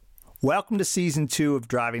Welcome to Season 2 of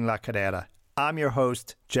Driving La Carrera. I'm your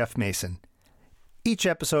host, Jeff Mason. Each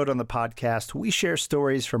episode on the podcast, we share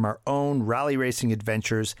stories from our own rally racing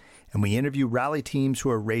adventures, and we interview rally teams who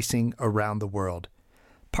are racing around the world.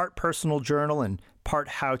 Part personal journal and part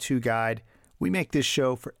how-to guide, we make this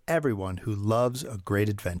show for everyone who loves a great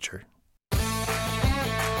adventure.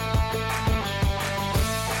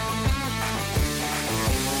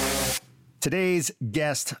 Today's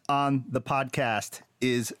guest on the podcast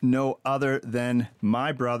is no other than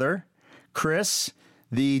my brother, Chris,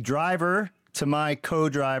 the driver to my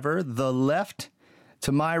co-driver, the left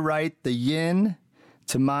to my right, the yin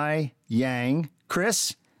to my yang.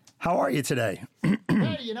 Chris, how are you today? Hey,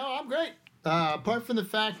 I'm great. Apart from the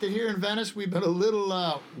fact that here in Venice, we've been a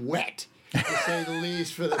little wet, to say the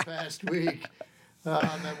least, for the past week.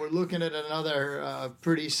 And we're looking at another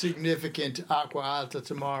pretty significant Acqua Alta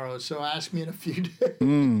tomorrow. So ask me in a few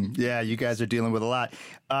days. Yeah, you guys are dealing with a lot.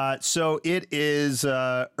 So it is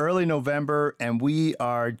early November, and we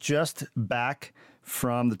are just back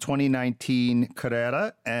from the 2019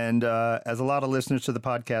 Carrera. And as a lot of listeners to the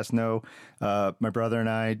podcast know, my brother and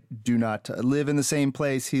I do not live in the same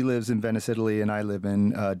place. He lives in Venice, Italy, and I live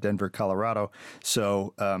in Denver, Colorado.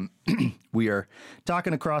 So we are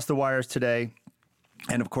talking across the wires today.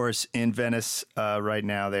 And of course, in Venice right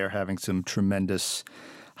now, they are having some tremendous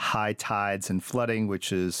high tides and flooding,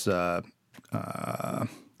 which is kind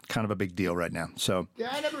of a big deal right now. So yeah,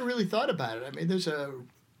 I never really thought about it. I mean, there's a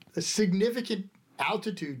significant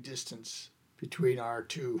altitude distance between our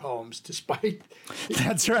two homes, despite...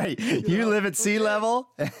 That's right. You live at sea level,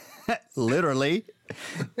 literally,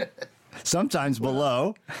 sometimes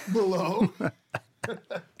below. Below.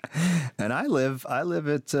 And I live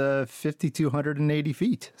at 5,280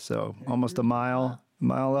 feet, so almost a mile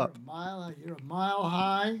up. You're a mile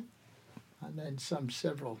high, and then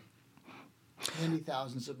many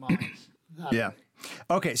thousands of miles. Yeah.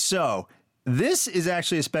 Okay, so this is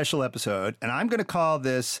actually a special episode, and I'm going to call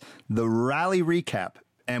this the Rally Recap.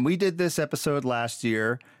 And we did this episode last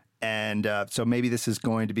year, and so maybe this is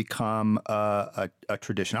going to become a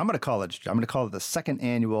tradition. I'm going to call it the second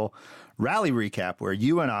annual Rally Recap, where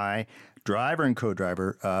you and I, driver and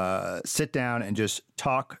co-driver, sit down and just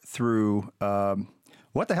talk through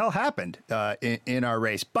what the hell happened in our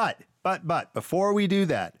race. But before we do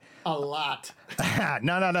that, a lot.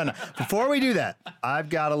 No. Before we do that, I've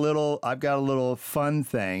got a little fun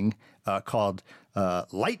thing called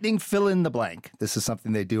Lightning Fill in the Blank. This is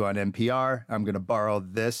something they do on NPR. I'm going to borrow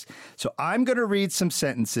this. So I'm going to read some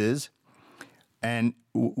sentences and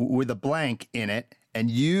with a blank in it, and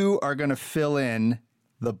you are going to fill in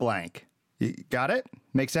the blank. You got it?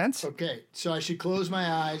 Make sense? Okay, so I should close my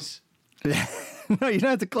eyes. No, you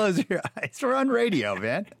don't have to close your eyes. We're on radio,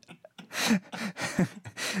 man.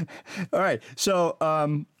 All right, so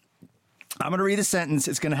I'm going to read a sentence.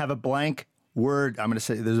 It's going to have a blank word. I'm going to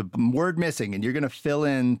say there's a word missing, and you're going to fill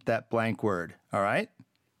in that blank word. All right?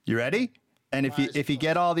 You ready? And if you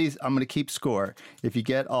get all these, I'm going to keep score. If you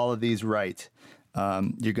get all of these right,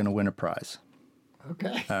 you're going to win a prize.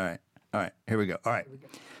 Okay. All right. Here we go. All right.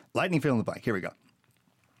 Lightning fill in the blank. Here we go.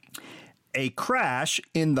 A crash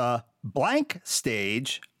in the blank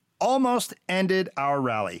stage almost ended our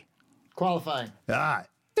rally. Qualifying. Ah,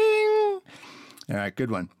 ding. All right,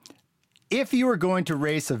 good one. If you are going to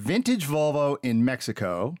race a vintage Volvo in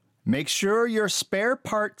Mexico, make sure your spare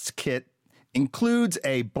parts kit includes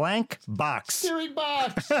a blank box. Steering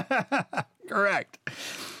box. Correct.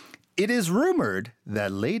 It is rumored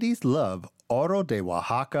that ladies love Oro de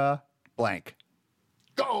Oaxaca blank.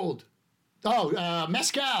 Gold. Oh,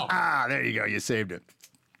 mezcal. Ah, there you go. You saved it.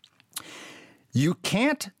 You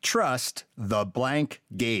can't trust the blank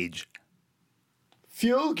gauge.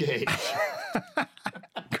 Fuel gauge.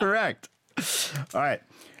 Correct. All right.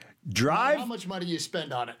 Drive. How much money you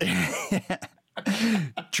spend on it?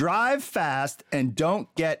 Drive fast and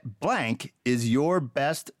don't get blank is your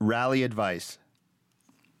best rally advice.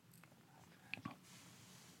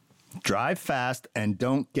 Drive fast and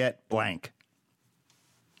don't get blank.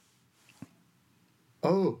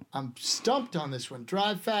 Oh, I'm stumped on this one.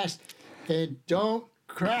 Drive fast and don't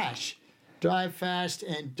crash. Drive fast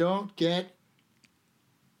and don't get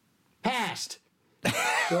passed.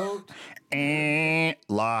 Don't.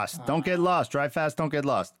 Lost. Don't get lost. Drive fast, don't get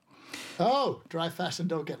lost. Oh, drive fast and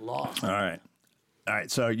don't get lost. All right.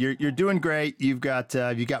 So you're doing great. You've got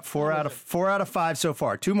four out of 5 so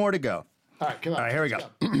far. 2 more to go. All right, come on. All right, here we go.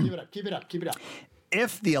 Keep it up.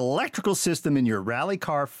 If the electrical system in your rally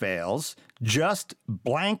car fails, just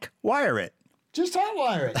blank wire it. Just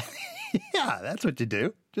hotwire it. Yeah, that's what you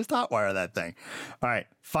do. Just hotwire that thing. All right,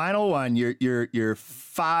 final one. You're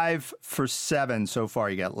 5 for 7 so far.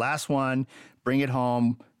 You got last one. Bring it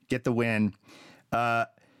home. Get the win.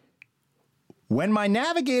 When my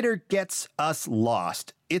navigator gets us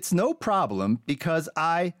lost, it's no problem because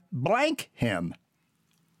I blank him.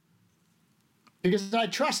 Because I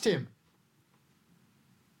trust him.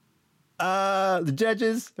 The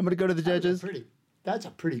judges. I'm going to go to the judges. That's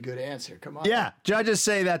a pretty good answer. Come on. Yeah, judges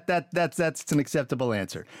say that's an acceptable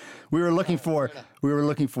answer. We were looking for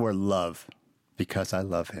love because I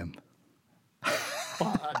love him.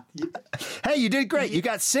 Hey, you did great. You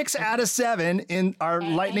got 6 out of 7 in our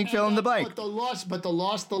lightning fill in the blank. But the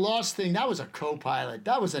lost thing, that was a co-pilot.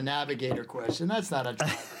 That was a navigator question. That's not a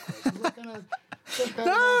driver question.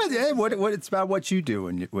 It's about what you do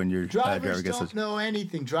when you're drivers don't know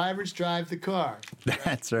anything. Drivers drive the car. Right?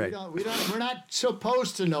 That's right. We're not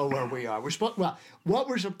supposed to know where we are. What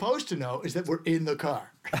we're supposed to know is that we're in the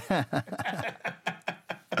car.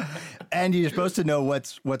 And you're supposed to know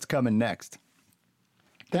what's coming next.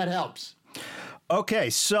 That helps. Okay,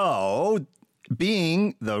 so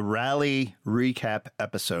being the rally recap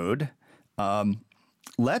episode,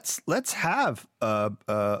 let's have a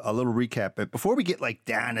little recap. But before we get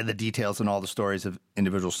down to the details and all the stories of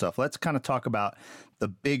individual stuff, let's kind of talk about the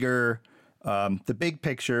big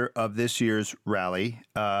picture of this year's rally.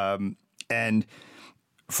 And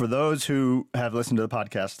for those who have listened to the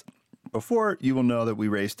podcast before, you will know that we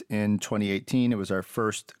raced in 2018. It was our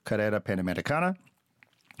first Carrera Panamericana.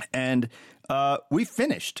 And we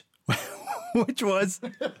finished, which was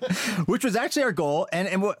actually our goal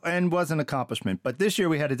and was an accomplishment. But this year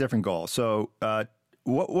we had a different goal. So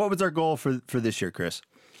what was our goal for this year, Chris?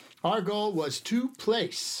 Our goal was to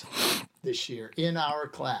place this year in our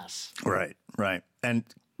class. Right. And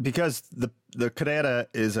because the Carrera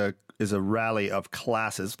is a rally of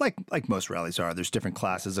classes, like most rallies are. There's different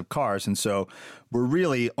classes of cars, and so we're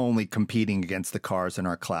really only competing against the cars in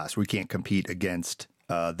our class. We can't compete against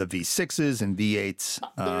the V6s and V8s.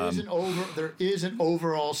 There is an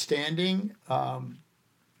overall standing. That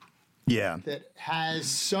has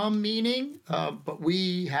some meaning, but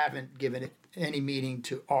we haven't given it any meaning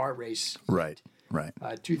to our race. Right.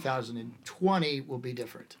 2020 will be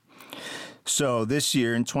different. So this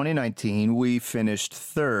year in 2019, we finished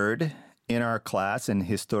 3rd in our class in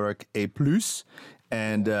Historic A+,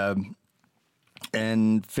 and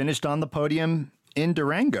finished on the podium in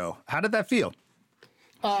Durango. How did that feel?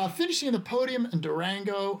 Finishing in the podium in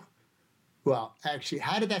Durango, well, actually,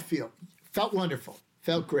 how did that feel? Felt wonderful.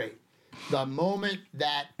 Felt great. The moment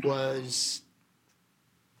that was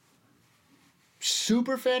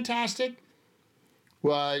super fantastic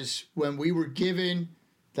was when we were given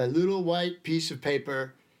the little white piece of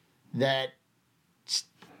paper that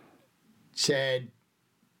said,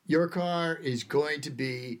 your car is going to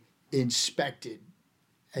be inspected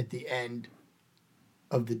at the end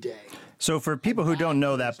of the day. So for people who don't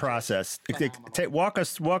know that process, walk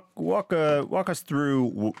us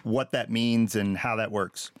through what that means and how that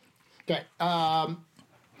works. Okay. At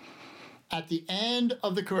the end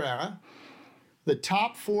of the Carrera, the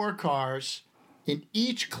top 4 cars in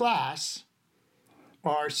each class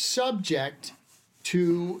are subject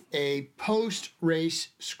to a post-race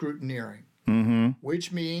scrutineering,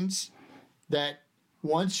 which means that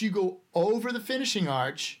once you go over the finishing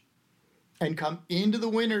arch and come into the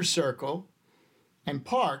winner's circle and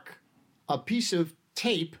park, a piece of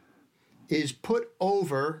tape is put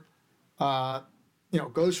over,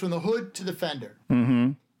 goes from the hood to the fender.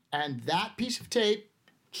 Mm-hmm. And that piece of tape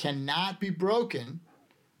cannot be broken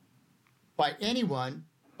by anyone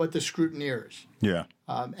but the scrutineers. Yeah.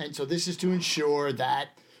 And so this is to ensure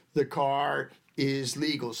that the car is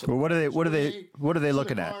legal. So well, what are they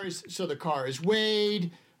looking at? So the car is weighed,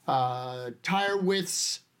 tire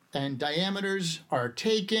widths and diameters are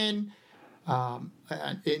taken,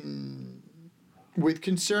 with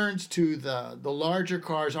concerns to the larger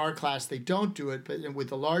cars, our class, they don't do it, but with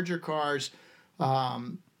the larger cars,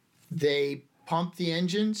 they pump the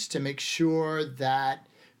engines to make sure that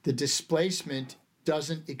the displacement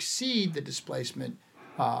doesn't exceed the displacement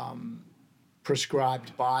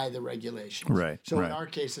prescribed by the regulations. Right. So in our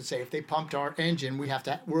case, let's say if they pumped our engine,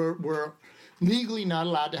 we're legally not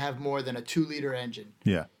allowed to have more than a 2-liter engine.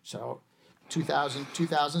 Yeah. So 2,000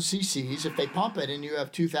 cc's. If they pump it and you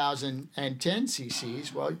have 2,010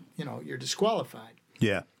 cc's, well, you're disqualified.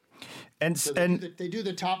 Yeah. And so they do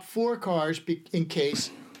the top 4 cars in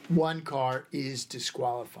case one car is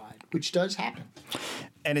disqualified, which does happen.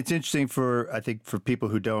 And it's interesting for people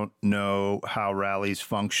who don't know how rallies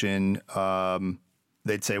function.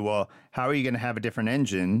 They'd say, well, how are you going to have a different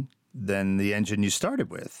engine than the engine you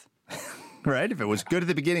started with? right? If it was good at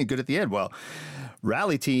the beginning, good at the end. Well,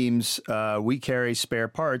 rally teams, we carry spare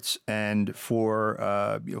parts, and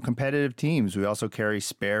for competitive teams, we also carry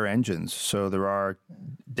spare engines. So there are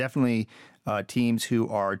definitely teams who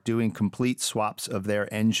are doing complete swaps of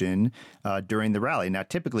their engine during the rally. Now,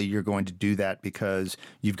 typically, you're going to do that because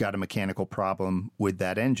you've got a mechanical problem with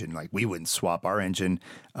that engine. Like, we wouldn't swap our engine,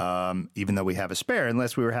 even though we have a spare,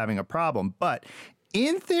 unless we were having a problem. But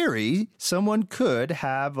in theory, someone could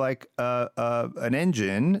have like an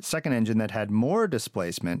engine, second engine that had more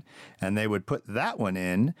displacement, and they would put that one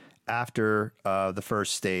in after the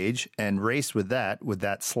first stage and race with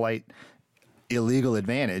that slight illegal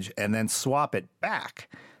advantage, and then swap it back.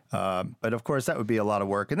 But of course, that would be a lot of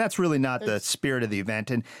work, and that's really not the spirit of the event.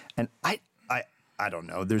 And I don't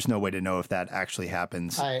know. There's no way to know if that actually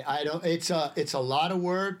happens. I don't. It's a lot of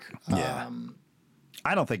work. Yeah.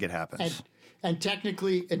 I don't think it happens. And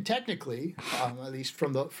technically, at least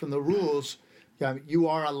from the rules, you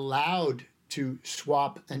are allowed to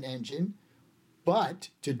swap an engine, but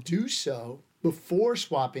to do so before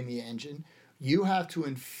swapping the engine, you have to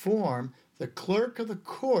inform the clerk of the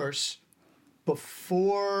course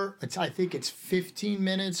before, I think it's 15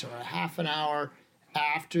 minutes or a half an hour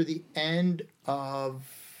after the end of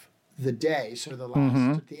the day, so the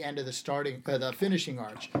last, at the end of the finishing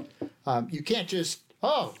arch. You can't just,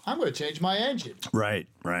 I'm going to change my engine. Right.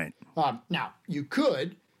 Now, you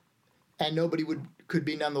could, and nobody could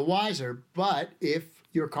be none the wiser, but if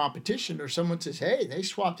your competition or someone says, hey, they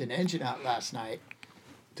swapped an engine out last night,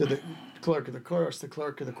 to the clerk of the course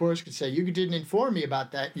could say, you didn't inform me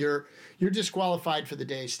about that. You're disqualified for the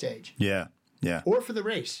day's stage. Yeah. Or for the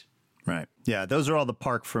race. Right. Yeah, those are all the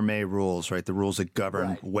Parc Fermé rules, right? The rules that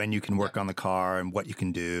govern when you can work on the car and what you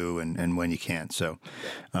can do and when you can't. So,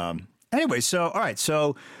 anyway, so all right,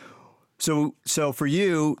 so for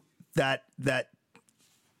you, that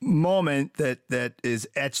moment that is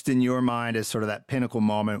etched in your mind as sort of that pinnacle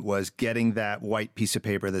moment was getting that white piece of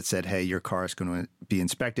paper that said, "Hey, your car is going to be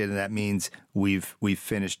inspected," and that means we've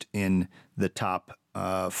finished in the top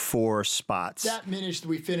 4 spots.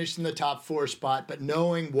 We finished in the top 4 spot, but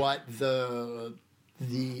knowing what the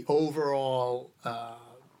overall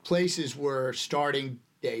places were starting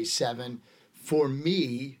day 7, for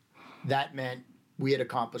me, that meant we had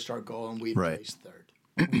accomplished our goal and we placed third.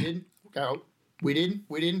 We didn't go. We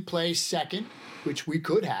didn't place second, which we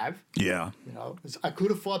could have. Yeah. I could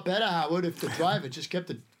have fought better, Howard, if the driver just kept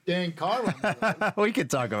the dang car on the road. We could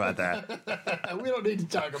talk about that. We don't need to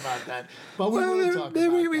talk about that, but we will talk about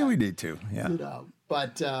that. We need to, yeah.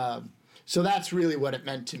 But so that's really what it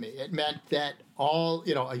meant to me. It meant that all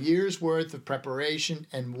a year's worth of preparation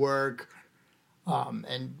and work,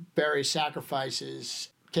 and various sacrifices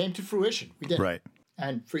came to fruition. We did. Right.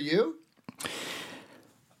 And for you?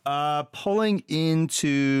 Pulling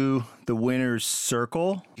into the winner's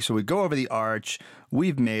circle. So we go over the arch.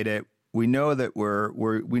 We've made it. We know that we're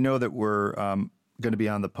going to be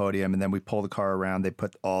on the podium, and then we pull the car around. They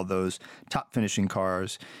put all those top finishing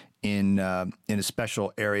cars in a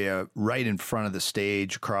special area right in front of the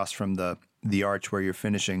stage, across from the arch where you're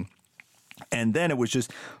finishing. And then it was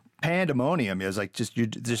just pandemonium. It was like just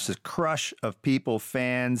a crush of people,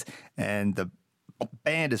 fans, and the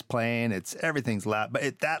band is playing. Everything's loud,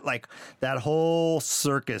 but that whole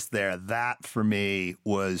circus there, that for me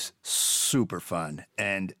was super fun,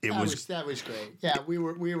 and that was great. Yeah, we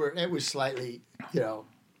were. It was slightly,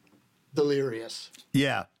 delirious.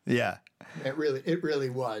 Yeah. It really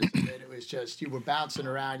was. It was just, you were bouncing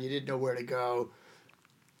around. You didn't know where to go.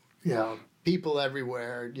 People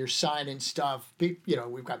everywhere. You're signing stuff.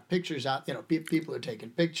 We've got pictures out. People are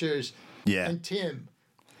taking pictures. Yeah. And Tim,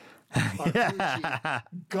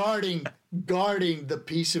 guarding the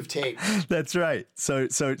piece of tape. That's right. So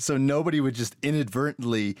nobody would just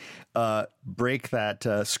inadvertently break that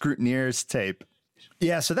scrutineer's tape.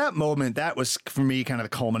 Yeah. So that moment, that was for me kind of the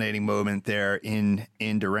culminating moment there in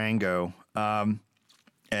Durango.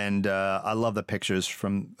 And I love the pictures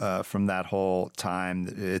from that whole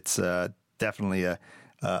time. It's definitely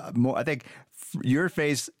more. I think your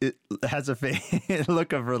face, it has a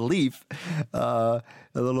look of relief, a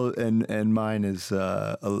little, and mine is.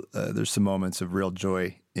 There's some moments of real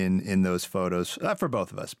joy in those photos for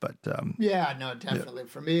both of us. But yeah, no, definitely. Yeah.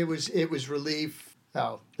 For me, it was relief.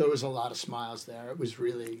 Oh, there was a lot of smiles there. It was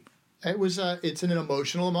really. It's an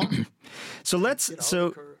emotional moment. So let's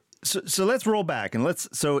So let's roll back and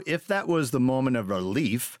so if that was the moment of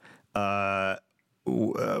relief, why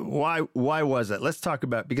was it? Let's talk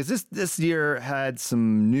about, because this year had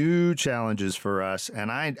some new challenges for us,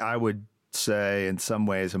 and I would say in some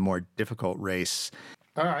ways a more difficult race.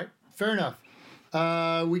 All right, fair enough.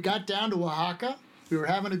 We got down to Oaxaca, We were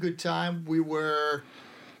having a good time. We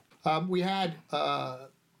had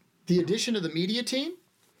the addition of the media team,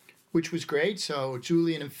 which was great. So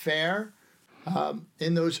Julian and Fair,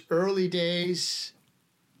 in those early days,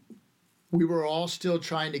 we were all still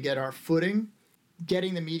trying to get our footing,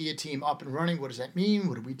 getting the media team up and running. What does that mean?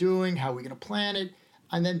 What are we doing? How are we going to plan it?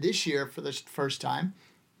 And then this year, for the first time,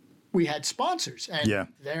 we had sponsors. And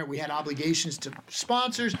there we had obligations to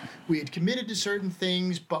sponsors. We had committed to certain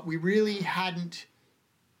things, but we really hadn't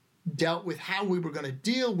dealt with how we were going to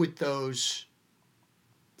deal with those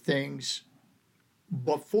things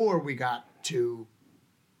before we got to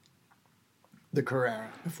the Carrera,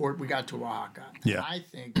 before we got to Oaxaca. Yeah. And I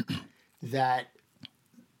think that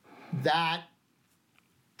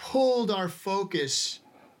pulled our focus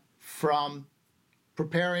from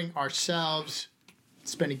preparing ourselves,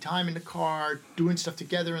 spending time in the car, doing stuff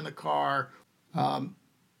together in the car.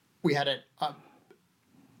 We had a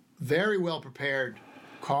very well prepared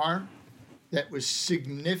car that was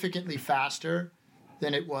significantly faster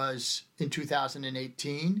than it was in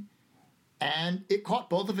 2018, and it caught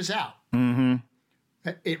both of us out. Mm-hmm.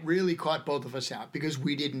 It really caught both of us out because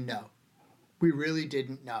we didn't know. We really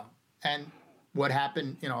didn't know. And what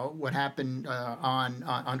happened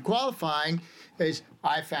on qualifying is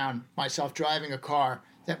I found myself driving a car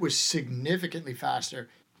that was significantly faster.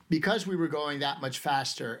 Because we were going that much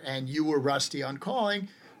faster and you were rusty on calling,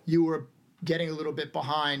 you were getting a little bit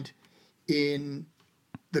behind in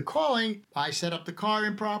the calling. I set up the car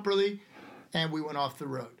improperly and we went off the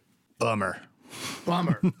road. Bummer.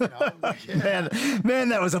 Bummer. Man,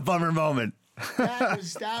 that was a bummer moment. But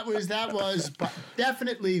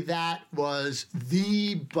definitely that was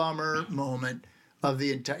the bummer moment of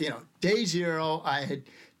the entire, day zero. I had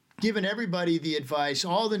given everybody the advice,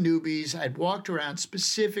 all the newbies. I'd walked around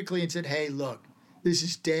specifically and said, hey, look, this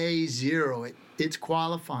is day zero. It's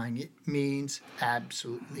qualifying. It means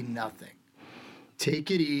absolutely nothing.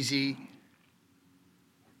 Take it easy.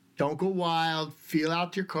 Don't go wild. Feel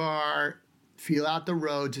out your car. Feel out the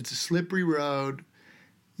roads. It's a slippery road.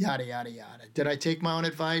 Yada, yada, yada. Did I take my own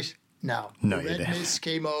advice? No. No, the you red didn't. mist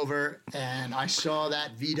came over, and I saw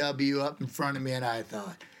that VW up in front of me, and I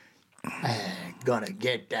thought, I'm gonna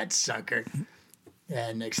get that sucker.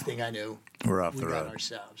 And next thing I knew, we're off we the got road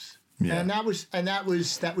ourselves. Yeah. And that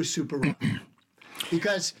was super rough.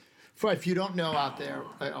 Because if you don't know out there,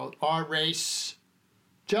 our race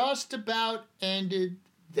just about ended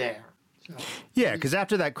there. So, Yeah, because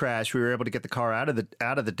after that crash, we were able to get the car out of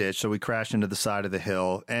the ditch, so we crashed into the side of the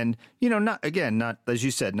hill, and not as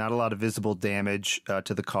you said, not a lot of visible damage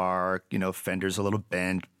to the car. Fenders a little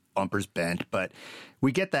bent, bumpers bent, but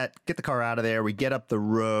we get the car out of there. We get up the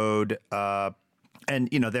road, and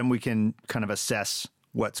then we can kind of assess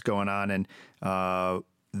what's going on, and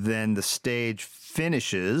then the stage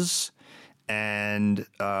finishes. And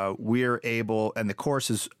we're able, and the course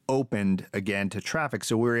is opened again to traffic,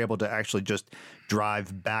 so we were able to actually just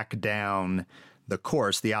drive back down the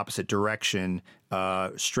course, the opposite direction,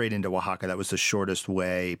 straight into Oaxaca. That was the shortest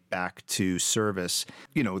way back to service.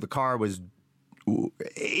 The car was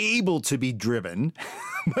able to be driven,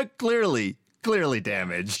 but clearly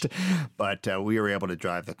damaged. But we were able to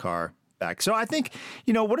drive the car back. So I think,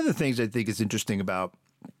 one of the things I think is interesting about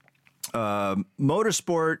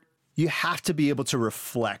motorsport, you have to be able to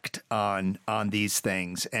reflect on these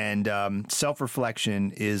things, and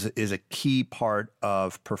self-reflection is a key part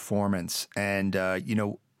of performance. And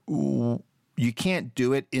you can't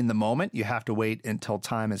do it in the moment. You have to wait until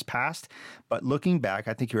time has passed. But looking back,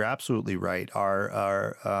 I think you're absolutely right.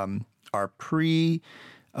 Our pre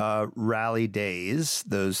rally days,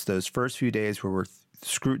 those first few days where we're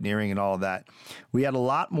scrutineering and all of that, we had a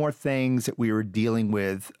lot more things that we were dealing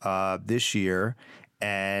with this year.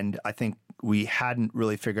 And I think we hadn't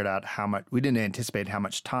really figured out we didn't anticipate how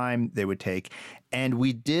much time they would take. And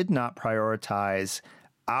we did not prioritize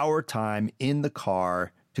our time in the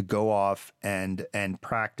car to go off and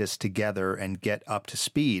practice together and get up to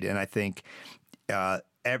speed. And I think the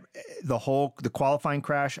qualifying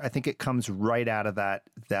crash, I think it comes right out of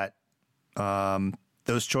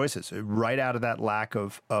those choices, right out of that lack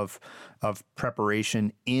of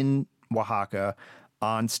preparation in Oaxaca,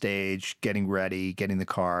 on stage, getting ready, getting the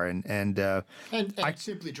car, and I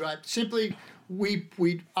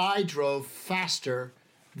drove faster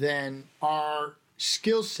than our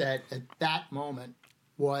skill set at that moment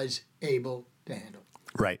was able to handle.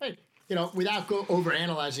 Right. Hey, without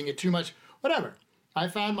overanalyzing it too much, whatever. I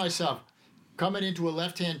found myself coming into a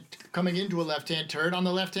left-hand turn on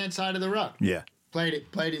the left-hand side of the road. Yeah. Played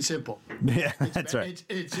it simple. Yeah, that's right.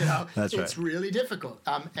 It's really difficult.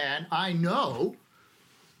 And I know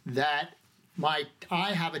that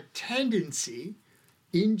I have a tendency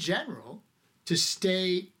in general, to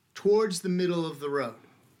stay towards the middle of the road.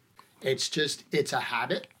 It's a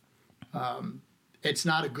habit. It's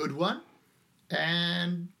not a good one.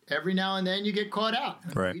 And every now and then you get caught out.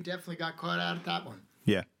 Right. We definitely got caught out at that one.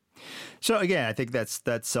 Yeah. So again, I think that's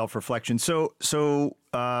self-reflection. So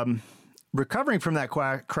recovering from that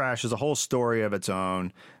crash is a whole story of its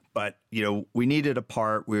own. But we needed a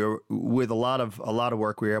part. We were with a lot of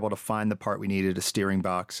work. We were able to find the part we needed, a steering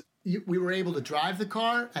box. We were able to drive the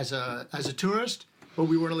car as a tourist, but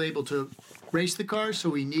we weren't able to race the car. So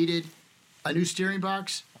we needed a new steering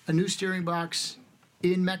box. A new steering box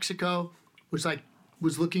in Mexico was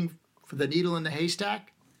looking for the needle in the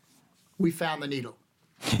haystack. We found the needle.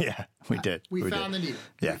 Yeah, we did. We found the needle.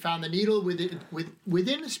 Yeah. We found the needle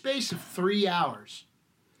within the space of 3 hours.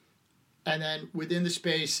 And then within the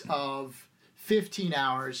space of 15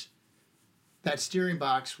 hours, that steering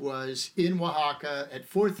box was in Oaxaca at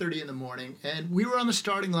 4:30 in the morning, and we were on the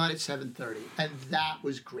starting line at 7:30, and that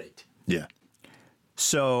was great. Yeah.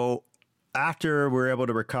 So after we were able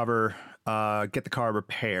to recover, get the car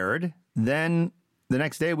repaired, then the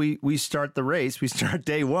next day we start the race. We start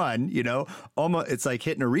day one. Almost it's like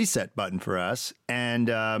hitting a reset button for us,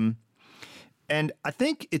 and I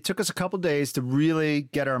think it took us a couple days to really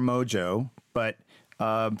get our mojo, but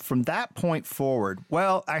from that point forward,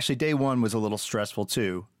 well, actually, day one was a little stressful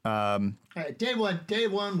too. Day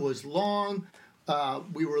one was long.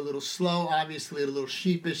 We were a little slow, obviously, a little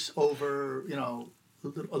sheepish over,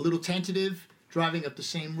 a little tentative driving up the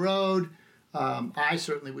same road. I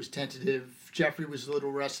certainly was tentative. Jeffrey was a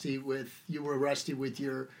little rusty you were rusty with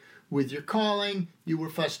your calling. You were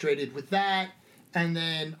frustrated with that. And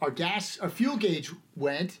then our fuel gauge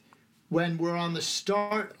went when we're on the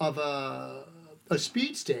start of a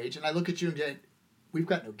speed stage, and I look at you and say, we've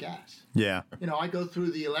got no gas. Yeah. I go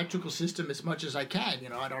through the electrical system as much as I can.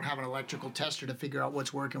 I don't have an electrical tester to figure out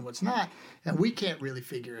what's working, what's not, and we can't really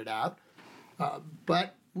figure it out.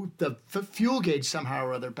 But the fuel gauge somehow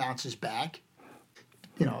or other bounces back.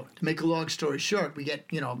 To make a long story short, we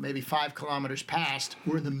get, maybe 5 kilometers past.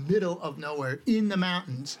 We're in the middle of nowhere in the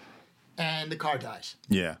mountains, and the car dies.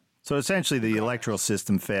 Yeah. So essentially the electrical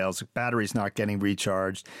system fails. Battery's not getting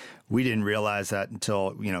recharged. We didn't realize that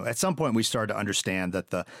until, at some point we started to understand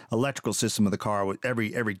that the electrical system of the car,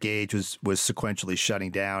 every gauge was sequentially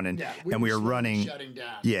shutting down, and we were running. Shutting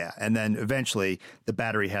down. Yeah. And then eventually the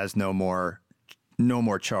battery has no more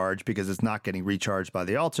charge because it's not getting recharged by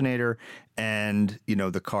the alternator, and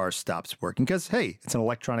the car stops working because, hey, it's an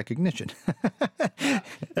electronic ignition.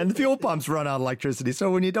 And the fuel pumps run on electricity,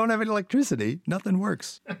 so when you don't have any electricity, nothing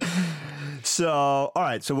works. So all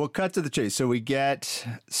right, so we'll cut to the chase. So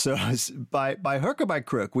by hook or by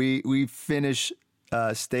crook, we finish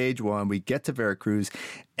stage one. We get to Veracruz,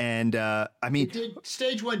 and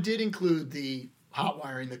stage one did include the hot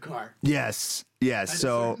wiring the car. Yes. At a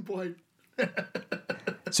certain point.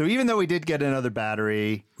 So even though we did get another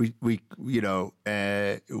battery, we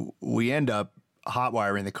end up hot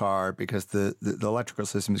wiring the car because the electrical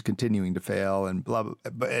system is continuing to fail and blah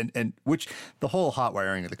blah. And which the whole hot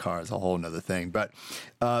wiring of the car is a whole nother thing. But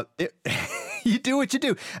you do what you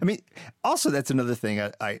do. I mean, also that's another thing.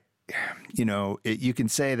 You can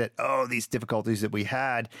say that these difficulties that we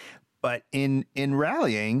had, but in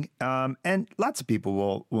rallying, and lots of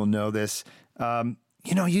people will know this.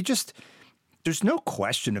 There's no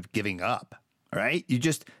question of giving up, right? You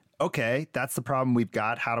just, okay, that's the problem we've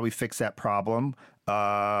got. How do we fix that problem?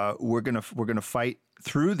 We're gonna fight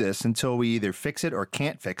through this until we either fix it or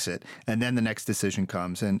can't fix it, and then the next decision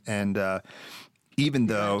comes. And even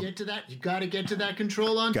though you got to get to that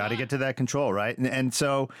control on. Got to get to that control, right? And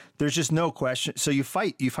so there's just no question. So you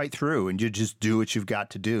fight through, and you just do what you've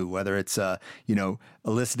got to do. Whether it's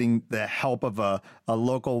eliciting the help of a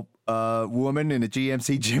local woman in a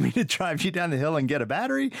GMC Jimmy to drive you down the hill and get a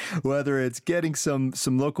battery, whether it's getting some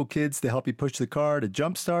local kids to help you push the car to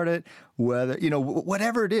jumpstart it, whether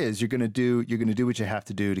whatever it is, you're going to do what you have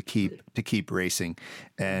to do to keep racing.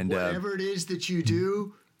 And whatever it is that you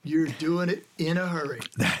do, you're doing it in a hurry.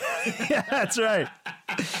 Yeah, that's right.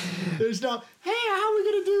 There's no, hey, how are we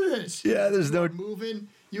going to do this? Yeah,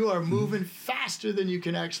 you are moving faster than you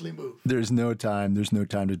can actually move. There's no time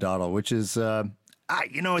to dawdle, which is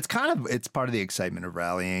it's part of the excitement of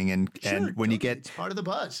rallying, and when you get, it's part of the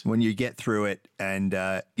buzz. When you get through it, and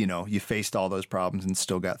you faced all those problems and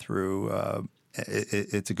still got through,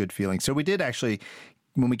 it's a good feeling. So we did actually,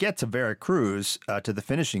 when we get to Veracruz, to the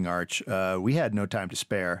finishing arch, we had no time to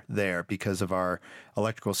spare there because of our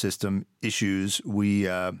electrical system issues. We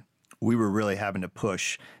were really having to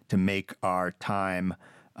push to make our time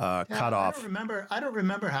cut off. I don't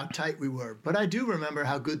remember how tight we were, but I do remember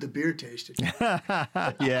how good the beer tasted.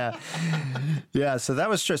 Yeah. Yeah. So that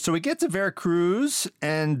was stress. So we get to Veracruz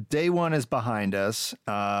and day one is behind us.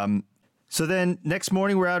 So then next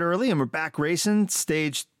morning we're out early and we're back racing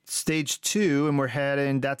stage 2 and we're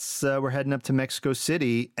heading up to Mexico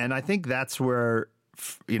City. And I think that's where,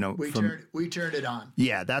 we turned it on.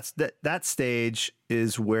 Yeah. That stage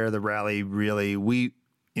is where the rally really, we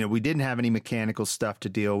didn't have any mechanical stuff to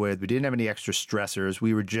deal with. We didn't have any extra stressors.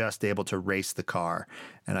 We were just able to race the car.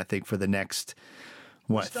 And I think for the next,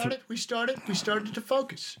 we started to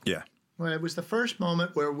focus. Yeah. Well, it was the first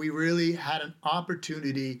moment where we really had an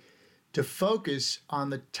opportunity to focus on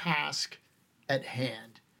the task at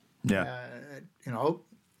hand. Yeah.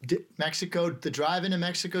 Mexico, the drive into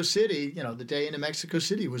Mexico City, the day into Mexico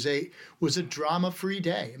City was a drama-free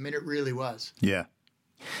day. I mean, it really was. Yeah.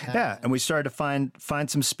 Yeah, and we started to find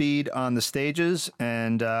some speed on the stages,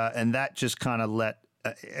 and that just kind of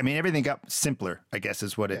everything got simpler, I guess,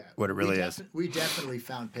 is what it really is. We definitely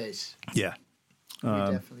found pace. Yeah. We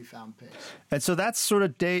definitely found pace. And so that's sort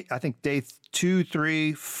of day 2,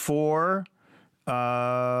 3, 4.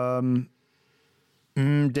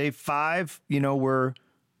 Day 5,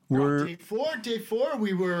 we're day four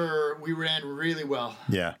we ran really well.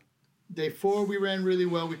 Yeah. Day 4 we ran really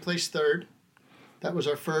well. We placed third. That was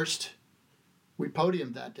our first. We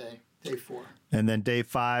podiumed that day, day 4. And then day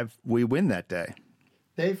 5 we win that day.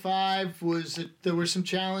 Day 5 there were some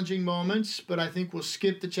challenging moments, but I think we'll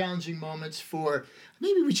skip the challenging moments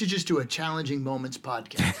maybe we should just do a challenging moments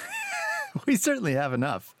podcast. We certainly have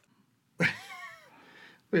enough.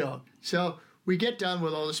 So we get done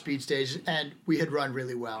with all the speed stages, and we had run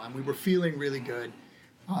really well, and we were feeling really good.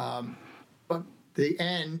 But the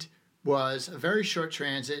end was a very short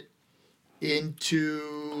transit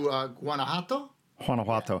into Guanajuato.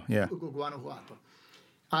 Yeah. Guanajuato.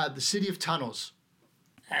 The city of tunnels.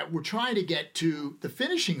 We're trying to get to the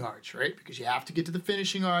finishing arch, right? Because you have to get to the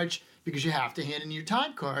finishing arch because you have to hand in your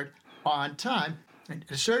time card on time. And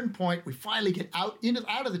at a certain point, we finally get out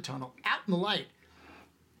of the tunnel, out in the light.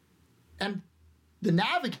 And the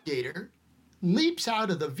navigator leaps out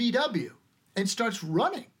of the VW and starts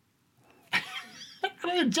running.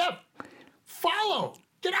 Jeff, follow,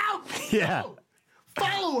 get out. Yeah. Go.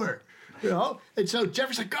 Follow her. And so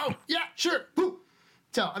Jeffrey's like, go. Yeah, sure. Boom.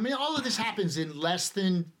 So, all of this happens in less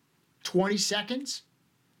than 20 seconds,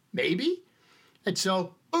 maybe. And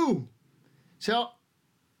so, boom. So,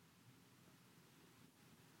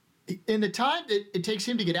 in the time that it takes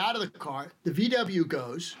him to get out of the car, the VW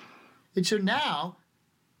goes. And so now,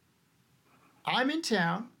 I'm in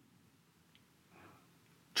town.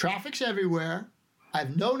 Traffic's everywhere. I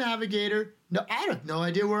have no navigator. I have no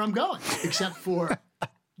idea where I'm going, except for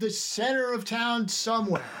the center of town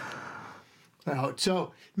somewhere.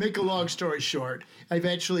 So, make a long story short,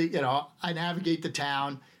 eventually, I navigate the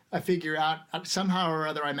town. I figure out somehow or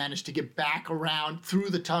other I managed to get back around through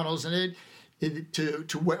the tunnels and to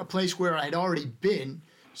a place where I'd already been.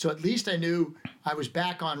 So at least I knew I was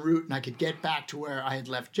back en route and I could get back to where I had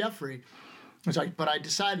left Jeffrey. But I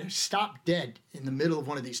decided to stop dead in the middle of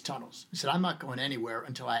one of these tunnels. I said, I'm not going anywhere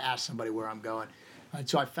until I ask somebody where I'm going. And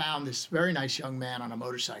so I found this very nice young man on a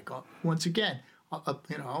motorcycle. Once again,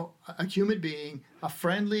 a human being, a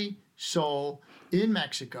friendly soul in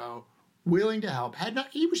Mexico, willing to help.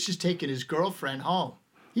 He was just taking his girlfriend home.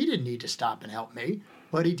 He didn't need to stop and help me,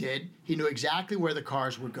 but he did. He knew exactly where the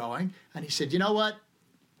cars were going, and he said, you know what?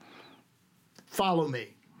 Follow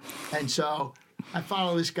me. And so I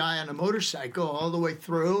follow this guy on a motorcycle all the way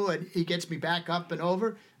through, and he gets me back up and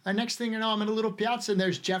over. And next thing you know, I'm in a little piazza, and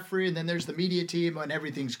there's Jeffrey, and then there's the media team, and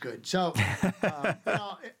everything's good. So,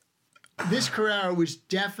 this Carrera was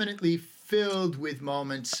definitely filled with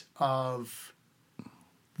moments of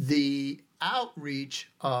the outreach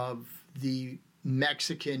of the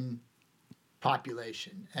Mexican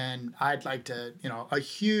population. And I'd like to, a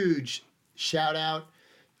huge shout out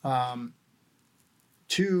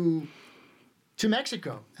to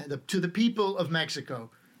Mexico, and to the people of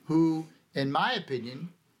Mexico who, in my opinion,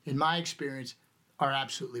 in my experience, are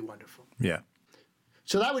absolutely wonderful. Yeah.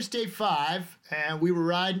 So that was day 5, and we were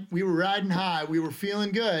riding high. We were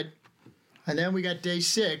feeling good. And then we got day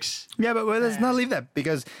 6. Yeah, but let's not leave that,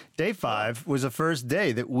 because day 5 was the first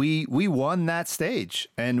day that we won that stage.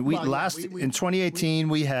 And in 2018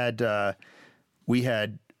 we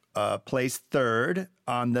had placed third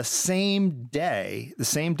on the same day,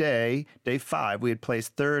 day 5. We had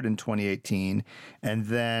placed third in 2018, and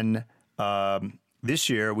then this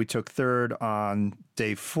year we took third on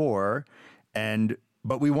day 4, and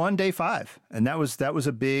but we won day 5, and that was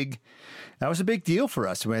a big deal for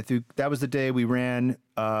us. That was the day we ran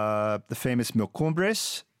the famous Mil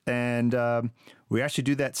Cumbres, and we actually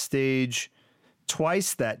do that stage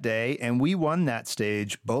twice that day, and we won that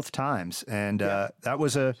stage both times. And that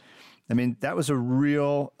was a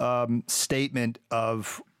real statement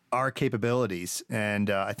of our capabilities. And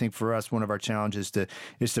I think for us, one of our challenges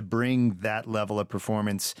is to bring that level of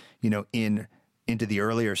performance, into the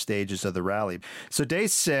earlier stages of the rally. So day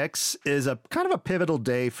 6 is a kind of a pivotal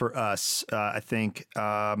day for us. I think,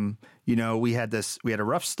 we had a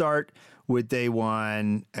rough start with day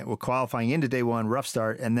 1. We're qualifying into day 1, rough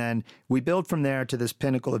start. And then we build from there to this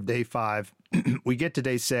pinnacle of day 5. We get to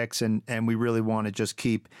day 6 and we really want to just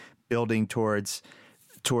keep building towards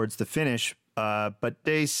the finish. But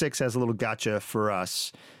day 6 has a little gotcha for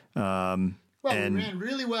us. We ran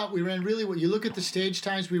really well. You look at the stage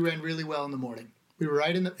times, we ran really well in the morning. We were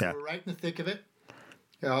right in the thick of it.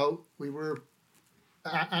 We were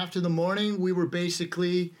after the morning, we were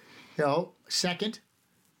basically, second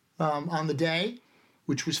on the day,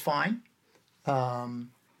 which was fine.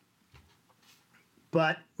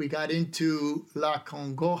 But we got into La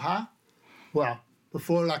Congoja. Well,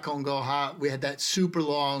 before La Congoja, we had that super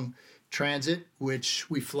long transit, which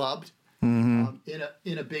we flubbed in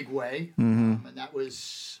a big way. And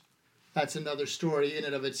that's another story in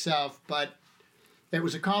and of itself. But it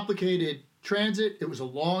was a complicated transit. It was a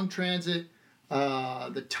long transit.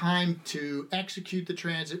 The time to execute the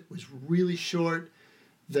transit was really short.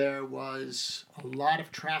 There was a lot of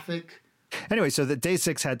traffic. Anyway, so the day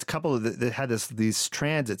 6 had a couple of these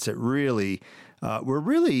transits that really were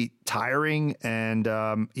really tiring, and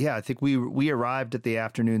I think we arrived at the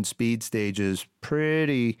afternoon speed stages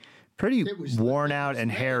pretty worn out and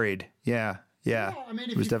harried. Yeah. I mean,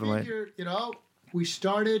 if you figure,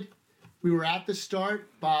 we were at the start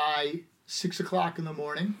by 6 o'clock in the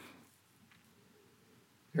morning.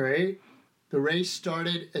 Right? The race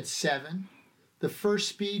started at 7. The first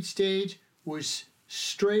speed stage was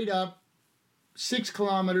straight up 6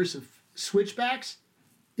 kilometers of switchbacks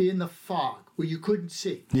in the fog where you couldn't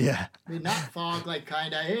see. Yeah. I mean, not fog like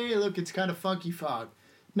kind of, hey, look, it's kind of funky fog.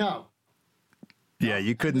 No. Yeah,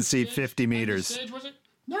 you couldn't see 50 meters. The stage, was it?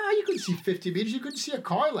 No, you couldn't see 50 meters. You couldn't see a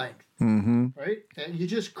car length. Right? And you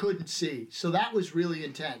just couldn't see. So that was really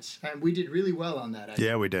intense. And we did really well on that.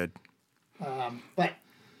 Yeah, we did. But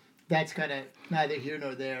that's kind of neither here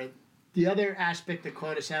nor there. The other aspect that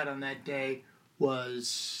caught us out on that day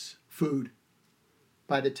was food.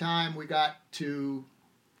 By the time we got to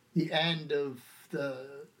the end of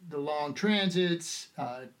the long transits,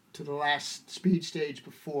 to the last speed stage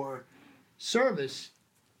before service,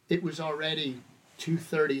 it was already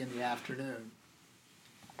 2:30 in the afternoon.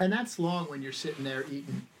 And that's long when you're sitting there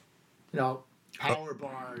eating, power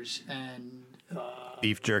bars and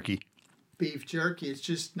beef jerky. It's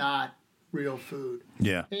just not real food.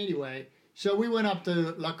 Yeah. Anyway, so we went up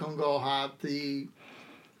to La Congoja. The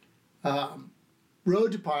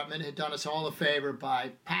road department had done us all a favor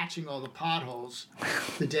by patching all the potholes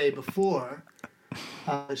the day before.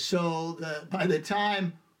 So by the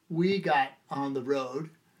time we got on the road,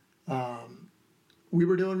 we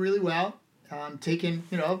were doing really well. We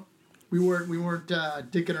weren't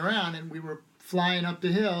dicking around, and we were flying up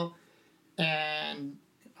the hill, and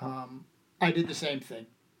I did the same thing.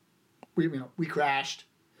 We crashed.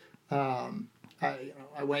 I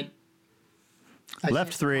went.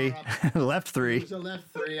 Left 3. Left 3. It was a left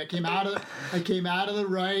 3. I came out of the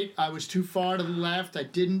right. I was too far to the left. I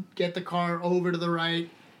didn't get the car over to the right,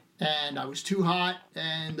 and I was too hot,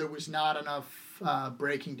 and there was not enough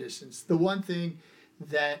braking distance. The one thing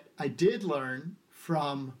that I did learn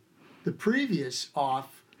from the previous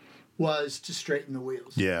off was to straighten the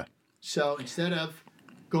wheels. Yeah. So instead of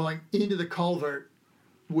going into the culvert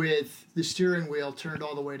with the steering wheel turned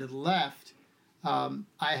all the way to the left, I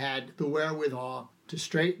had the wherewithal to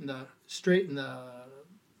straighten the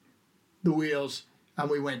wheels, and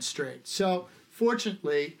we went straight. So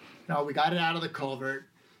fortunately, we got it out of the culvert,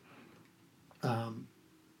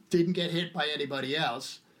 didn't get hit by anybody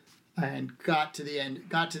else, and got to the end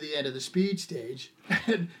of the speed stage,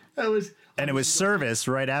 and it was service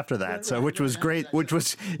right after that. Which was great. Which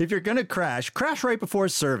was, if you're going to crash right before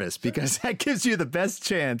service, because that gives you the best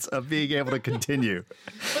chance of being able to continue.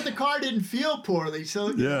 But the car didn't feel poorly,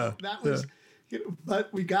 so that was.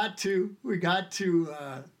 But we got to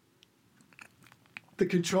the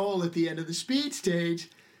control at the end of the speed stage,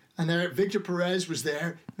 and there Victor Perez was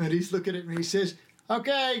there, and he's looking at me. He says,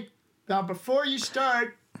 "Okay, now before you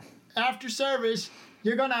start, after service,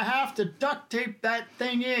 you're gonna have to duct tape that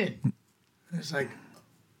thing in." And it's like,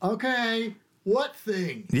 okay, what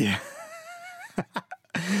thing? Yeah.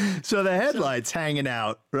 So the headlights hanging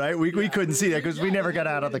out, right? We couldn't see that because we never got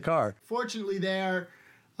out of the car. Fortunately, the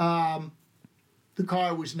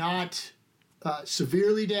car was not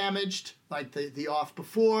severely damaged like the off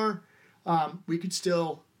before. We could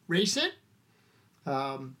still race it.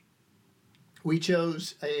 We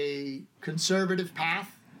chose a conservative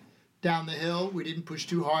path down the hill. We didn't push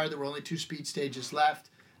too hard. There were only 2 speed stages left.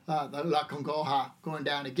 La Congoja going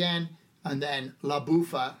down again, and then La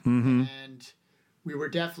Bufa. And we were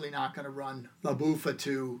definitely not going to run La Bufa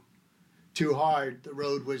too hard. The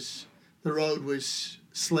road was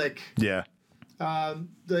slick. Yeah.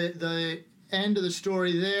 The end of the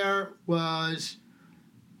story there was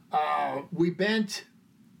we bent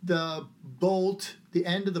the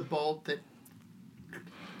end of the bolt that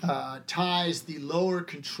ties the lower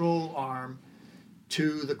control arm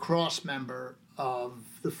to the cross member of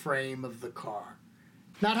the frame of the car.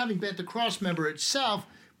 Not having bent the cross member itself,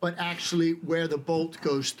 but actually where the bolt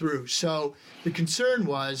goes through. So the concern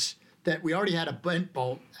was that we already had a bent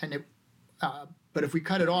bolt, but if we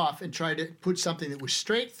cut it off and tried to put something that was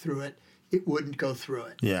straight through it, it wouldn't go through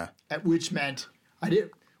it. Yeah. Which meant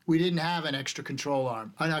we didn't have an extra control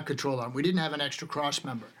arm. Not control arm. We didn't have an extra cross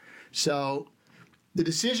member. So the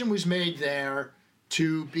decision was made there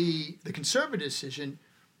to be, the conservative decision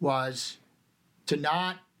was to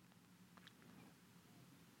not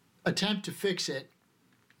attempt to fix it,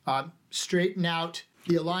 straighten out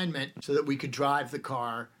the alignment so that we could drive the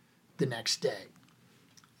car the next day.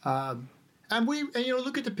 And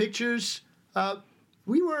look at the pictures.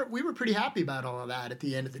 We were pretty happy about all of that at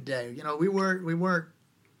the end of the day. We weren't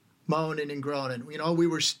moaning and groaning.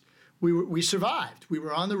 We survived. We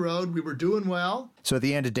were on the road. We were doing well. So at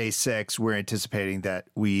the end of day 6, we're anticipating that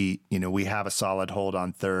we have a solid hold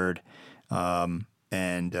on third, and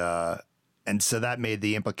so that made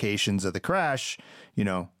the implications of the crash.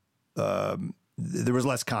 There was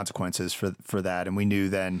less consequences for that, and we knew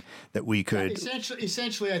then that we could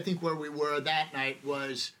essentially. I think where we were that night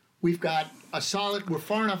was we've got we're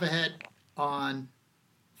far enough ahead on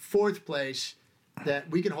 4th place that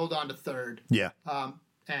we can hold on to 3rd. Yeah.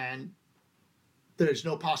 And there's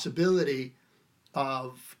no possibility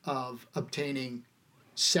of obtaining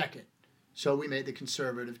 2nd. So we made the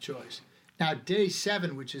conservative choice. Now, day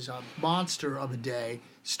 7, which is a monster of a day,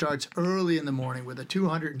 starts early in the morning with a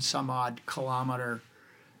 200 and some odd kilometer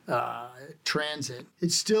transit.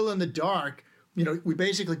 It's still in the dark. We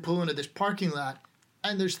basically pull into this parking lot,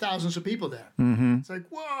 and there's thousands of people there. Mm-hmm. It's like,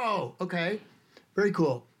 whoa, okay, very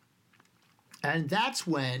cool. And that's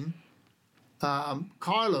when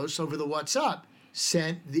Carlos, over the WhatsApp,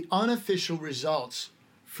 sent the unofficial results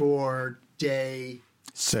for day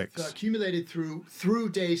 6, accumulated through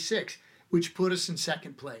day 6, which put us in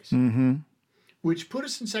 2nd place. Mm-hmm. Which put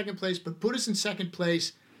us in 2nd place, but put us in 2nd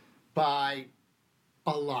place by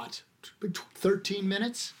a lot, 13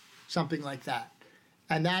 minutes, something like that.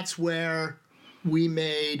 And that's where we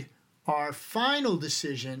made our final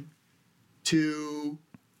decision to,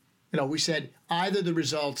 we said either the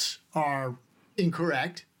results are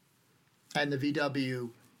incorrect and the VW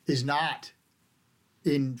is not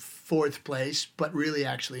in 4th place, but really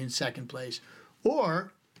actually in 2nd place,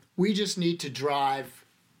 or we just need to drive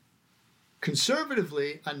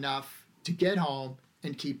conservatively enough to get home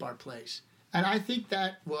and keep our place. And I think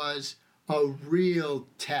that was a real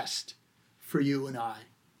test for you and I.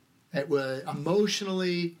 It was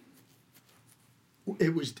emotionally,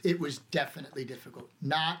 it was definitely difficult.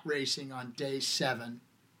 Not racing on day 7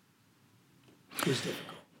 was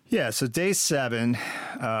difficult. Yeah, so day 7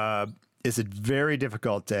 is a very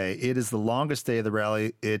difficult day. It is the longest day of the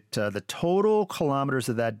rally. The total kilometers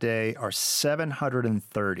of that day are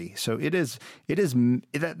 730. So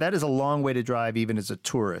that is a long way to drive even as a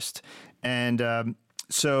tourist. And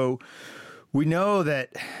so we know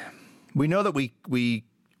that we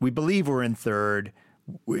believe we're in 3rd,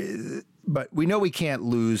 but we know we can't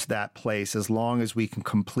lose that place as long as we can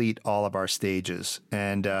complete all of our stages.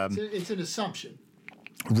 And it's an assumption.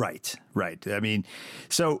 Right. I mean,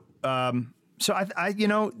 so and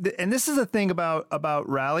this is the thing about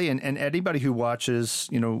rally, and anybody who watches,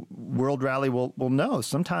 World Rally will know.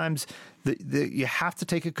 Sometimes you have to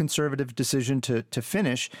take a conservative decision to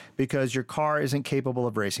finish because your car isn't capable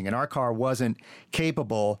of racing, and our car wasn't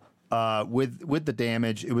capable with the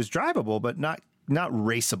damage. It was drivable, but not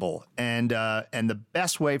raceable. And the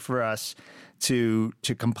best way for us to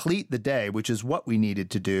complete the day, which is what we needed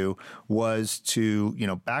to do, was to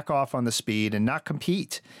back off on the speed and not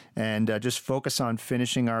compete, and just focus on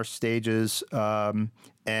finishing our stages and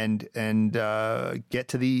get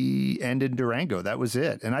to the end in Durango. That was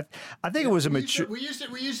it. And I think it was a mature. We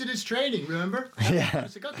used it as training. Remember? Yeah.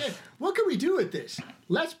 It's like, okay, what can we do with this?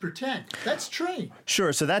 Let's pretend. Let's train.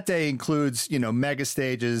 Sure. So that day includes mega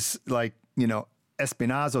stages like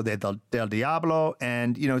Espinazo del Diablo,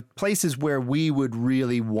 and places where we would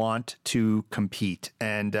really want to compete,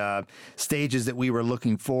 and stages that we were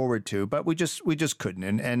looking forward to, but we just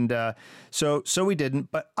couldn't, and so we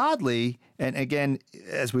didn't. But oddly, and again,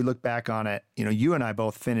 as we look back on it, you and I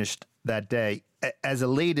both finished that day as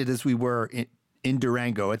elated as we were in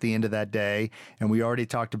Durango at the end of that day. And we already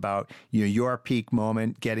talked about your peak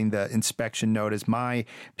moment, getting the inspection notice, my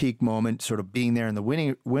peak moment, sort of being there in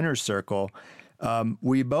the winner's circle.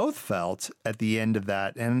 We both felt at the end of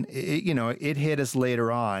that, and it hit us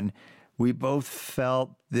later on. We both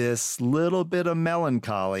felt this little bit of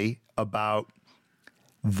melancholy about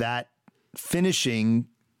that finishing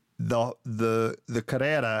the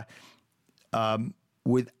carrera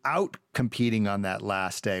without competing on that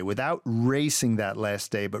last day, without racing that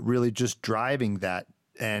last day, but really just driving that.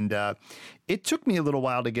 And it took me a little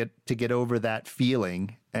while to get over that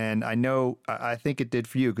feeling. And I think it did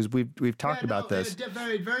for you, because we've talked about this.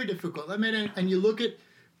 Very, very difficult. I mean, and you look at,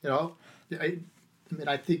 I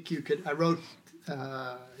think you could. I wrote,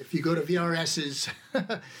 if you go to VRS's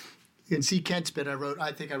and see Kent Spit,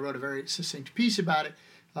 I think I wrote a very succinct piece about it.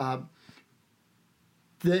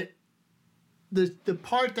 The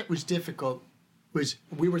part that was difficult was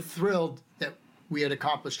we were thrilled that we had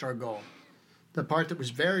accomplished our goal. The part that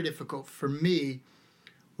was very difficult for me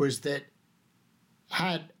was that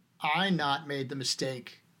had I not made the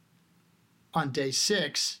mistake on day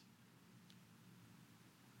 6,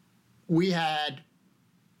 we had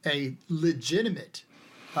a legitimate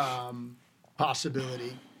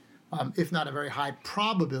possibility, if not a very high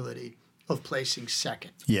probability, of placing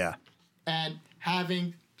second. Yeah. And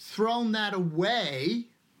having thrown that away,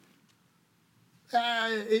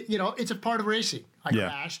 it's a part of racing. I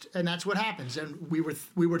crashed, and that's what happens. And we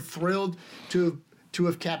were thrilled to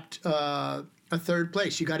have kept a third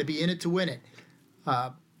place. You got to be in it to win it.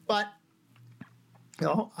 But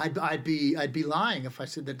I'd be lying if I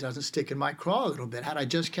said that doesn't stick in my craw a little bit. Had I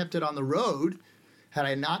just kept it on the road, had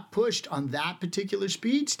I not pushed on that particular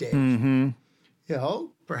speed stage,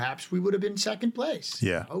 perhaps we would have been second place.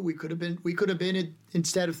 Yeah, we could have been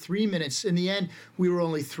instead of 3 minutes. In the end, we were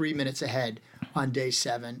only 3 minutes ahead on day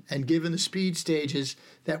 7. And given the speed stages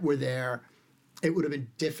that were there, it would have been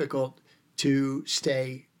difficult to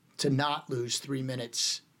not lose 3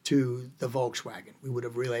 minutes to the Volkswagen. We would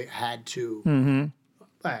have really had to.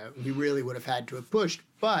 We really would have had to have pushed,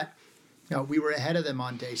 but we were ahead of them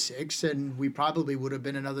on day 6, and we probably would have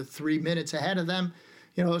been another 3 minutes ahead of them.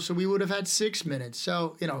 So we would have had 6 minutes.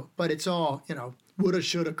 So, but it's all, woulda,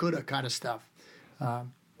 shoulda, coulda kind of stuff. But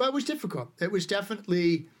it was difficult. It was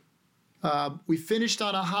definitely, we finished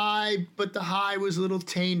on a high, but the high was a little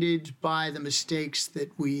tainted by the mistakes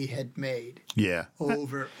that we had made. Yeah.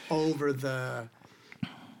 Over the,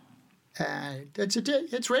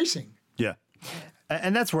 it's racing. Yeah.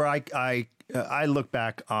 And that's where I look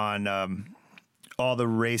back on all the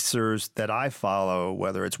racers that I follow,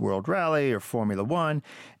 whether it's World Rally or Formula One.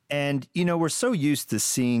 And, we're so used to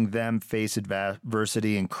seeing them face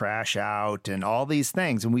adversity and crash out and all these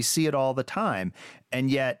things. And we see it all the time.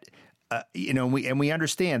 And yet, we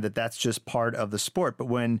understand that that's just part of the sport. But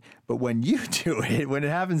when you do it, when it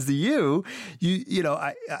happens to you,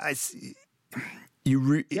 it's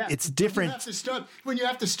different. When you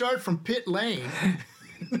have to start from pit lane.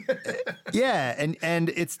 Yeah, and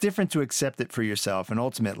it's different to accept it for yourself. And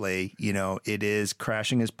ultimately, it is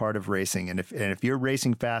crashing as part of racing. And if you're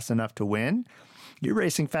racing fast enough to win, you're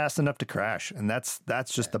racing fast enough to crash. And that's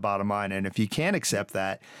just the bottom line. And if you can't accept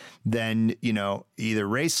that, then, either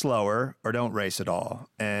race slower or don't race at all.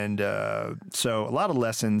 And so a lot of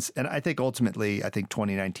lessons. And I think ultimately,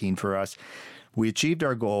 2019 for us, we achieved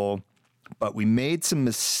our goal, but we made some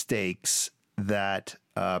mistakes that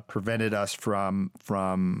prevented us from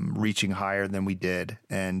reaching higher than we did.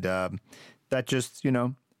 And that just,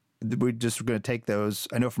 we're just going to take those.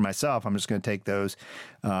 I know for myself, I'm just going to take those,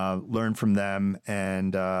 learn from them.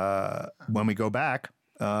 And when we go back,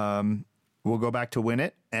 we'll go back to win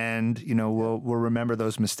it. And, we'll remember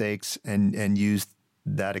those mistakes and use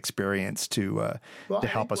that experience to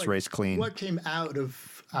help us race clean. What came out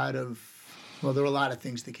of, well, there were a lot of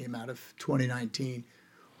things that came out of 2019.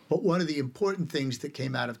 But one of the important things that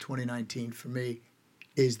came out of 2019 for me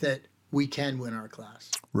is that we can win our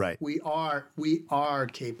class. Right. We are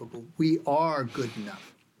capable. We are good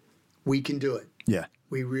enough. We can do it. Yeah.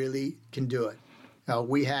 We really can do it.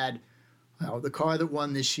 We had the car that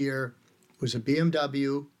won this year was a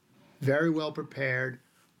BMW, very well prepared,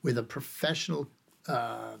 with a professional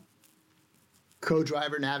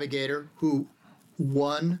co-driver navigator who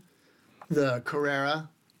won the Carrera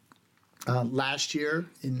last year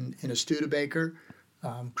in a Studebaker,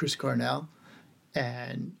 Chris Cornell,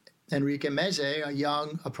 and Enrique Meze, an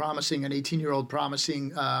 18-year-old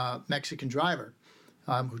promising Mexican driver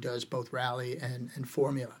who does both rally and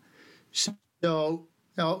Formula. So,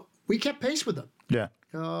 we kept pace with them. Yeah.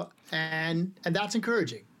 And that's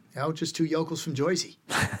encouraging. Just two yokels from Jersey.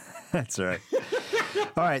 That's all right.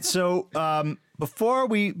 All right. So before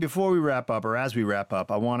we wrap up, or as we wrap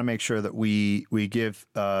up, I want to make sure that we give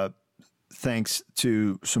thanks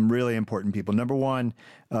to some really important people. Number one,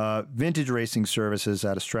 Vintage Racing Services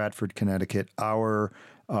out of Stratford, Connecticut. Our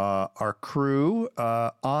crew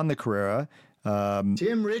on the Carrera.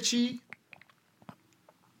 Tim Ritchie,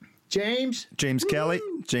 James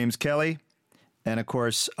Kelly, and of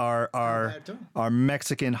course our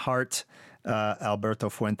Mexican heart, Alberto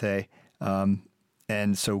Fuente.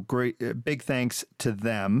 And so big thanks to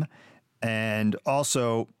them. And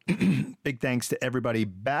also big thanks to everybody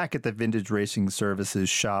back at the Vintage Racing Services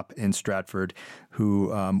shop in Stratford who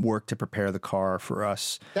worked to prepare the car for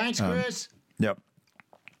us. Thanks, Chris. Yep.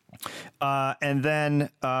 And then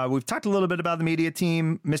we've talked a little bit about the media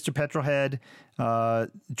team, Mr. Petrolhead,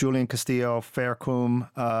 Julian Castillo, Faircombe,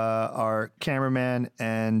 our cameraman,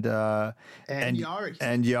 and Yari.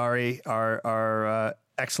 And Yari, our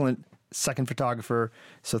excellent second photographer.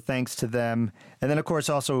 So thanks to them. And then, of course,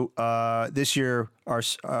 also this year,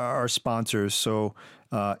 our sponsors. So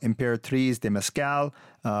Imperatriz de Mezcal,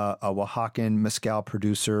 a Oaxacan mezcal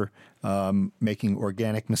producer making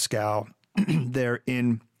organic mezcal. They're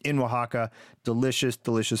in Oaxaca.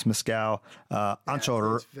 Delicious mezcal.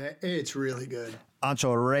 Ancho, it's really good.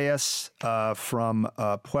 Ancho Reyes from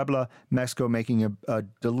Puebla, Mexico, making a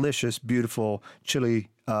delicious, beautiful chili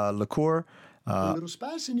liqueur. A little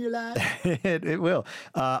spice in your life. It will.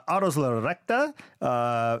 Autos La Recta,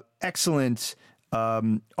 excellent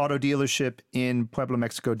auto dealership in Puebla,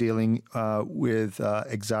 Mexico, dealing with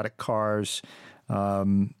exotic cars.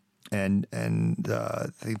 And I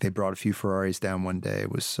think they brought a few Ferraris down one day.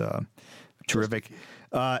 It was terrific.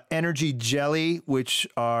 Energy Jelly, which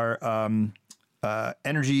are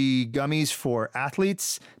energy gummies for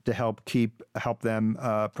athletes to help them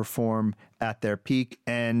perform at their peak,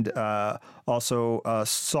 and also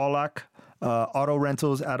Solac Auto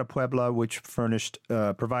Rentals out of Puebla, which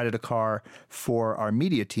provided a car for our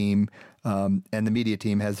media team. And the media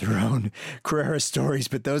team has their own Carrera stories,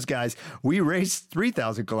 but those guys, we raced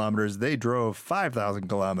 3,000 kilometers. They drove 5,000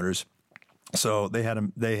 kilometers. So they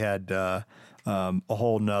had a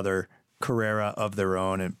whole nother Carrera of their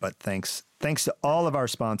own. But thanks to all of our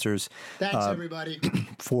sponsors. Thanks, everybody.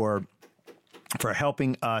 For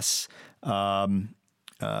helping us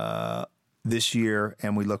this year,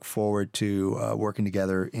 and we look forward to working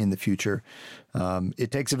together in the future.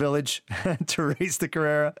 It takes a village to race the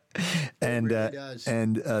Carrera, and really does.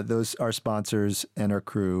 And those our sponsors and our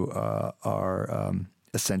crew are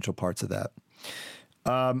essential parts of that.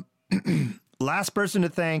 Last person to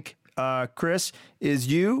thank, Chris, is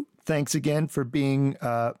you. Thanks again for being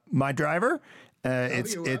my driver.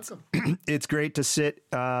 You're welcome. It's great to sit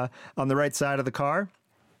on the right side of the car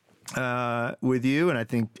with you, and I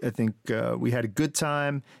think we had a good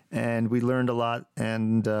time and we learned a lot,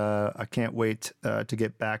 and I can't wait to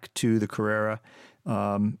get back to the Carrera.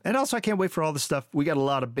 And also, I can't wait for all the stuff. We got a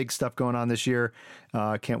lot of big stuff going on this year.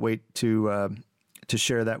 Can't wait to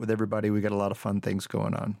share that with everybody. We got a lot of fun things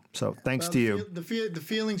going on. So thanks to you. The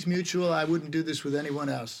feeling's mutual. I wouldn't do this with anyone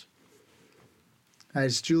else.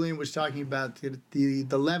 As Julian was talking about, the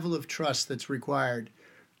level of trust that's required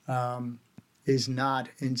is not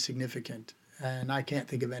insignificant. And I can't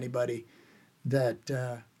think of anybody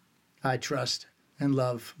that I trust and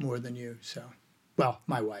love more than you. So, well,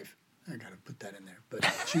 my wife. I got to put that in there, but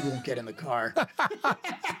she won't get in the car.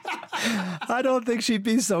 I don't think she'd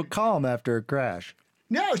be so calm after a crash.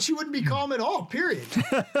 No, she wouldn't be calm at all, period.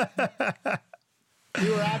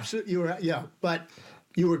 But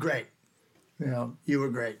you were great. You were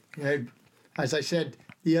great. As I said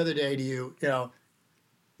the other day to you,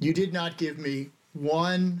 you did not give me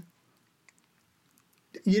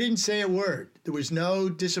you didn't say a word. There was no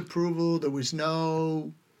disapproval. There was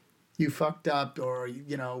no, you fucked up, or,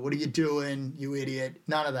 what are you doing, you idiot?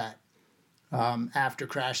 None of that. After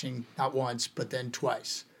crashing, not once, but then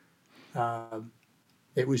twice.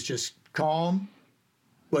 It was just calm,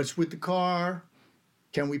 What's with the car?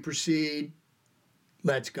 Can we proceed?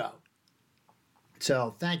 Let's go.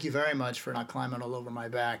 So thank you very much for not climbing all over my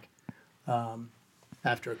back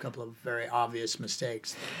after a couple of very obvious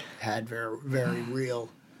mistakes that had very, very real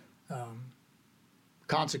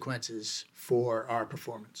consequences for our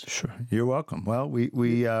performance. Sure, you're welcome. Well,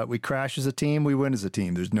 we crash as a team, we win as a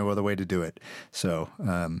team. There's no other way to do it. So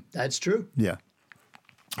That's true. yeah.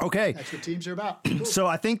 Okay. That's what teams are about. Cool. So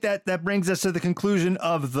I think that brings us to the conclusion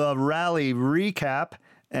of the rally recap,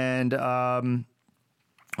 and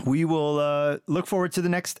we will look forward to the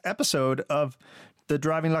next episode of the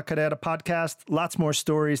Driving La Carrera podcast. Lots more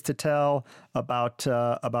stories to tell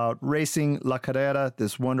about racing La Carrera,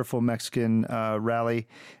 this wonderful Mexican rally,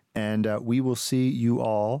 and we will see you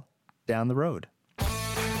all down the road.